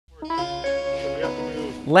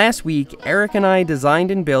Last week, Eric and I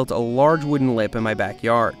designed and built a large wooden lip in my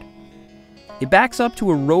backyard. It backs up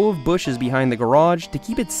to a row of bushes behind the garage to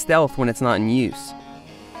keep it stealth when it's not in use.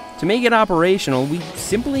 To make it operational, we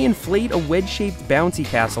simply inflate a wedge-shaped bouncy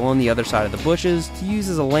castle on the other side of the bushes to use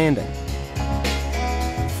as a landing.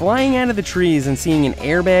 Flying out of the trees and seeing an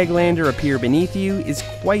airbag lander appear beneath you is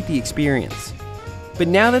quite the experience. But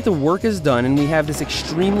now that the work is done and we have this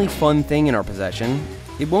extremely fun thing in our possession,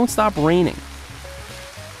 it won't stop raining.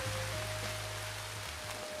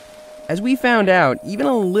 As we found out, even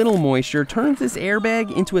a little moisture turns this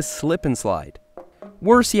airbag into a slip and slide.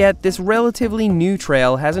 Worse yet, this relatively new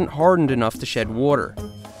trail hasn't hardened enough to shed water.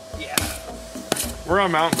 Yeah. We're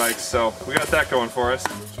on mountain bikes, so we got that going for us.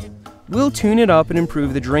 We'll tune it up and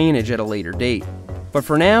improve the drainage at a later date. But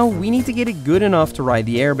for now, we need to get it good enough to ride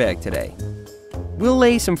the airbag today. We'll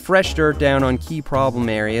lay some fresh dirt down on key problem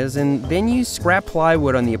areas and then use scrap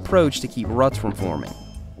plywood on the approach to keep ruts from forming.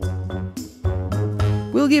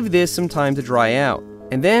 We'll give this some time to dry out,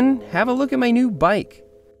 and then have a look at my new bike.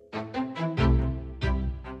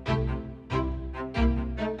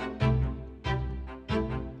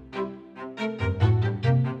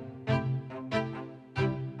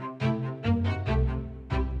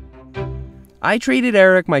 I traded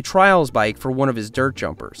Eric my trials bike for one of his dirt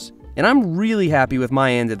jumpers, and I'm really happy with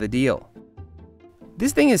my end of the deal.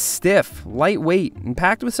 This thing is stiff, lightweight, and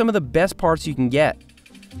packed with some of the best parts you can get.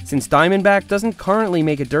 Since Diamondback doesn't currently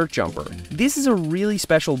make a dirt jumper, this is a really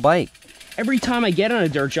special bike. Every time I get on a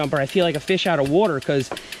dirt jumper, I feel like a fish out of water because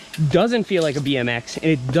it doesn't feel like a BMX and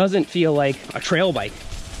it doesn't feel like a trail bike.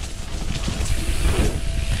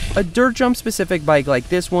 A dirt jump specific bike like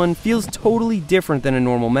this one feels totally different than a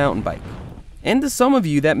normal mountain bike. And to some of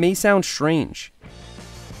you that may sound strange.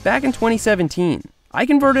 Back in 2017, I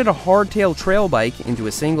converted a hardtail trail bike into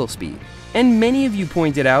a single speed. And many of you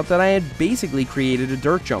pointed out that I had basically created a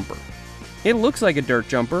dirt jumper. It looks like a dirt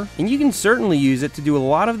jumper, and you can certainly use it to do a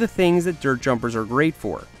lot of the things that dirt jumpers are great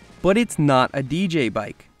for. But it's not a DJ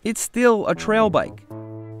bike. It's still a trail bike.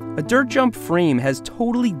 A dirt jump frame has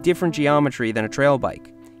totally different geometry than a trail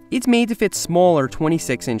bike. It's made to fit smaller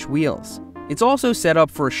 26-inch wheels. It's also set up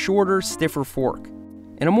for a shorter, stiffer fork,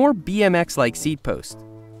 and a more BMX-like seat post.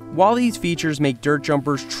 While these features make dirt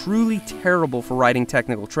jumpers truly terrible for riding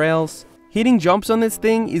technical trails, hitting jumps on this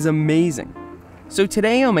thing is amazing. So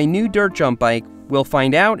today on my new dirt jump bike, we'll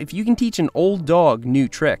find out if you can teach an old dog new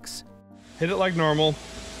tricks. Hit it like normal,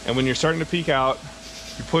 and when you're starting to peak out,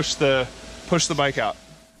 you push the bike out.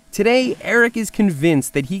 Today, Eric is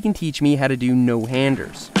convinced that he can teach me how to do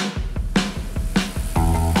no-handers.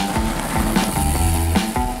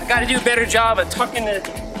 I gotta do a better job of tucking the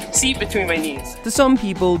seat between my knees. To some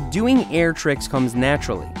people, doing air tricks comes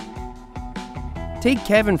naturally. Take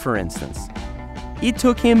Kevin, for instance. It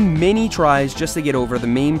took him many tries just to get over the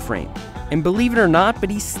mainframe. And believe it or not,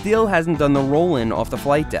 but he still hasn't done the roll-in off the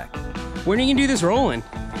flight deck. When are you gonna do this rolling?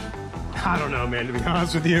 I don't know, man, to be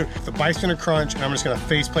honest with you. The bike's gonna crunch, and I'm just gonna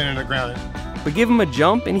face plant into the ground. But give him a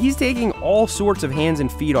jump, and he's taking all sorts of hands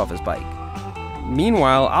and feet off his bike.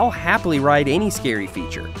 Meanwhile, I'll happily ride any scary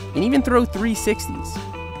feature, and even throw 360s.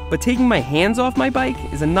 But taking my hands off my bike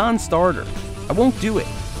is a non-starter. I won't do it.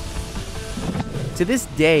 To this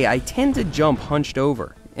day, I tend to jump hunched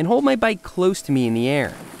over and hold my bike close to me in the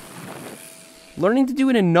air. Learning to do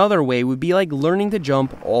it another way would be like learning to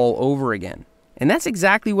jump all over again. And that's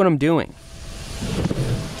exactly what I'm doing.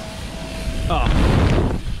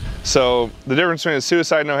 Oh. So the difference between a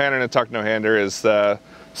suicide no-hander and a tuck no-hander is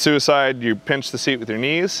suicide, you pinch the seat with your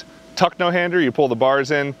knees. Tuck no-hander, you pull the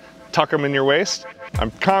bars in, tuck them in your waist. I'm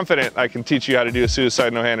confident I can teach you how to do a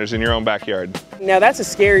suicide no-handers in your own backyard. Now that's a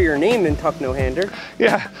scarier name than tuck no-hander.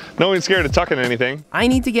 Yeah, no one's scared of tucking anything. I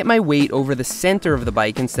need to get my weight over the center of the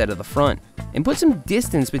bike instead of the front, and put some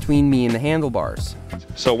distance between me and the handlebars.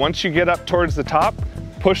 So once you get up towards the top,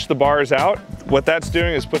 push the bars out. What that's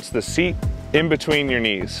doing is puts the seat in between your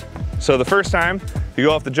knees. So the first time, you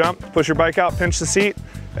go off the jump, push your bike out, pinch the seat,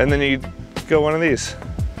 and then you go one of these.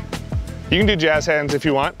 You can do jazz hands if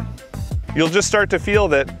you want. You'll just start to feel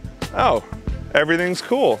that, oh, everything's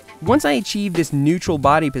cool. Once I achieve this neutral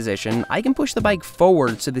body position, I can push the bike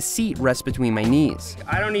forward so the seat rests between my knees.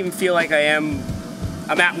 I don't even feel like I'm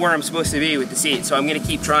at where I'm supposed to be with the seat, so I'm gonna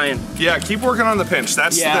keep trying. Yeah, keep working on the pinch.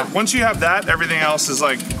 Once you have that, everything else is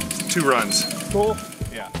like 2 runs. Cool.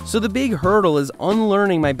 Yeah. So the big hurdle is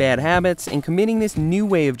unlearning my bad habits and committing this new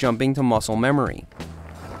way of jumping to muscle memory.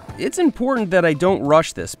 It's important that I don't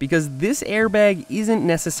rush this because this airbag isn't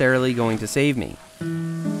necessarily going to save me.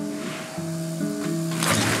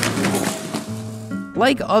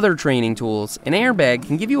 Like other training tools, an airbag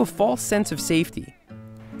can give you a false sense of safety.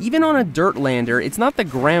 Even on a dirt lander, it's not the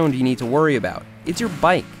ground you need to worry about, it's your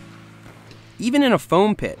bike. Even in a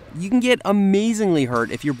foam pit, you can get amazingly hurt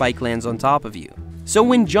if your bike lands on top of you. So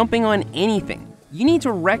when jumping on anything, you need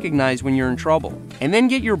to recognize when you're in trouble, and then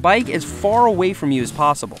get your bike as far away from you as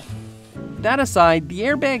possible. That aside, the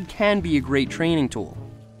airbag can be a great training tool.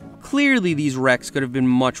 Clearly these wrecks could have been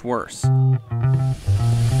much worse.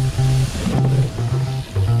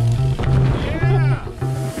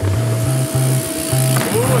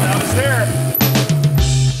 Ooh, that was there.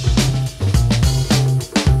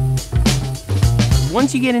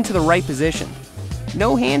 Once you get into the right position,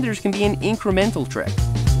 no-handers can be an incremental trick.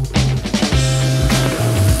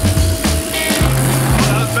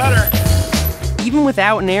 That was better. Even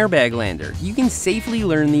without an airbag lander, you can safely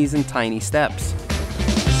learn these in tiny steps.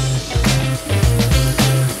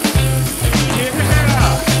 Yeah.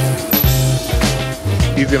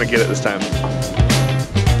 He's gonna get it this time.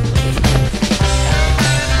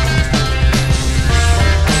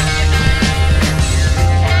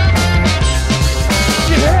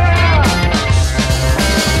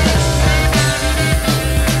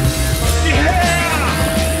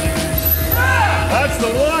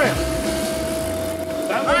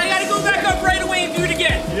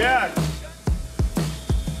 Yeah.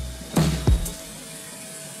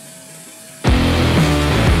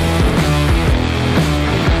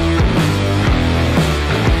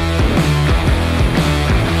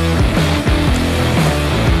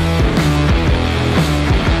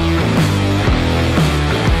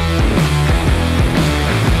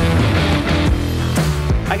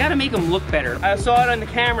 I gotta make them look better. I saw it on the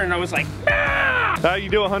camera and I was like, ah! You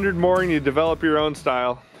do 100 more and you develop your own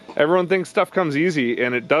style. Everyone thinks stuff comes easy,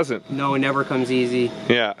 and it doesn't. No, it never comes easy.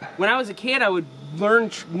 Yeah. When I was a kid, I would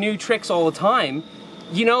learn new tricks all the time.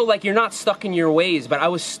 You know, like you're not stuck in your ways, but I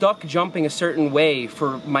was stuck jumping a certain way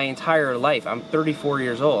for my entire life. I'm 34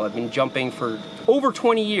 years old. I've been jumping for over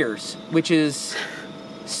 20 years, which is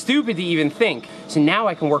stupid to even think. So now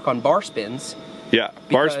I can work on bar spins. Yeah,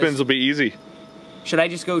 bar spins will be easy. Should I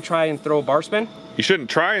just go try and throw a bar spin? You shouldn't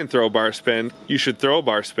try and throw a bar spin. You should throw a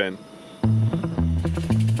bar spin.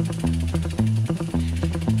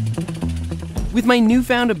 With my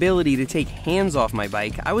newfound ability to take hands off my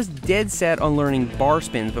bike, I was dead set on learning bar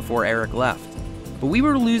spins before Eric left. But we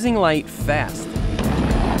were losing light fast.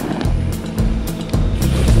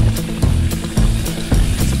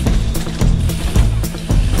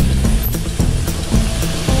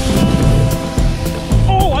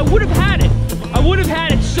 Oh, I would have had it! I would have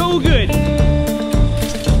had it so good!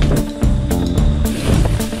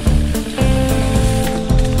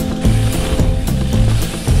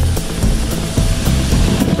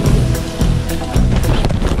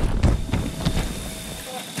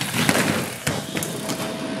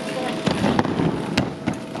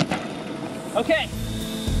 Okay.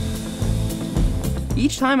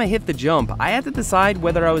 Each time I hit the jump, I had to decide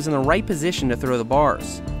whether I was in the right position to throw the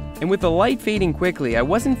bars. And with the light fading quickly, I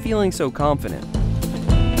wasn't feeling so confident.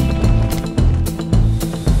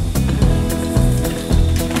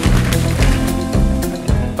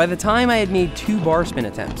 By the time I had made 2 bar spin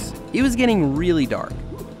attempts, it was getting really dark.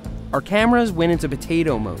 Our cameras went into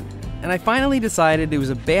potato mode, and I finally decided it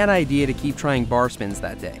was a bad idea to keep trying bar spins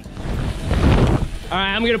that day. All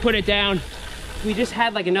right, I'm gonna put it down. We just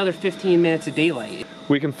had like another 15 minutes of daylight.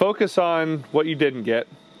 We can focus on what you didn't get,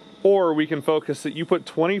 or we can focus that you put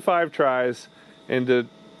 25 tries into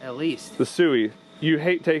At least. the suey. You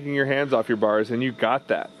hate taking your hands off your bars, and you got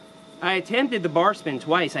that. I attempted the bar spin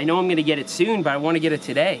twice. I know I'm gonna get it soon, but I wanna get it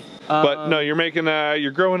today. But no, you're making, you're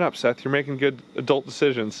growing up, Seth. You're making good adult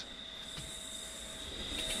decisions.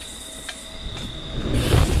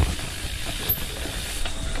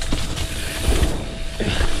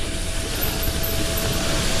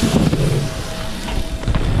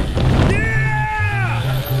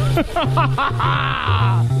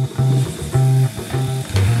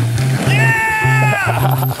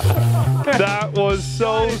 That was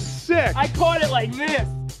so sick. I caught it like this.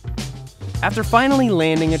 After finally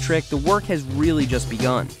landing a trick, the work has really just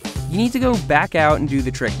begun. You need to go back out and do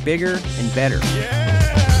the trick bigger and better.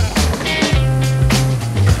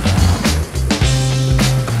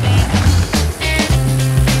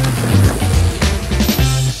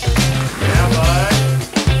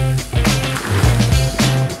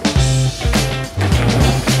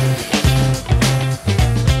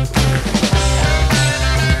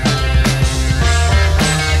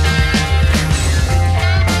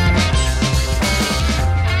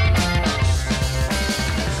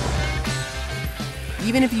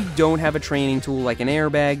 Even if you don't have a training tool like an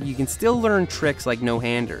airbag, you can still learn tricks like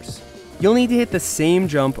no-handers. You'll need to hit the same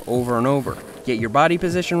jump over and over, get your body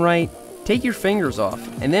position right, take Take your fingers off,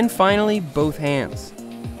 and then finally both hands.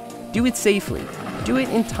 Do it safely. Do it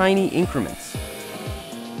in tiny increments.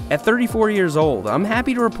 At 34 years old, I'm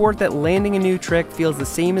happy to report that landing a new trick feels the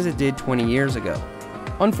same as it did 20 years ago.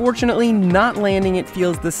 Unfortunately, not landing it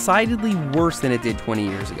feels decidedly worse than it did 20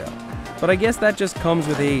 years ago, but I guess that just comes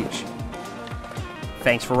with age.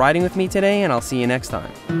 Thanks for riding with me today, and I'll see you next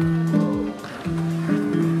time.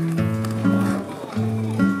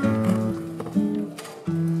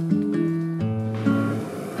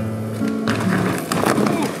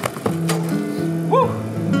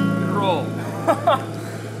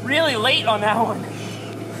 Really late on that one.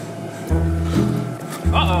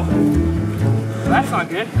 Uh-oh. That's not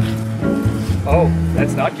good. Oh,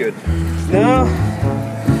 that's not good.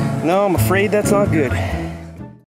 No, I'm afraid that's not good.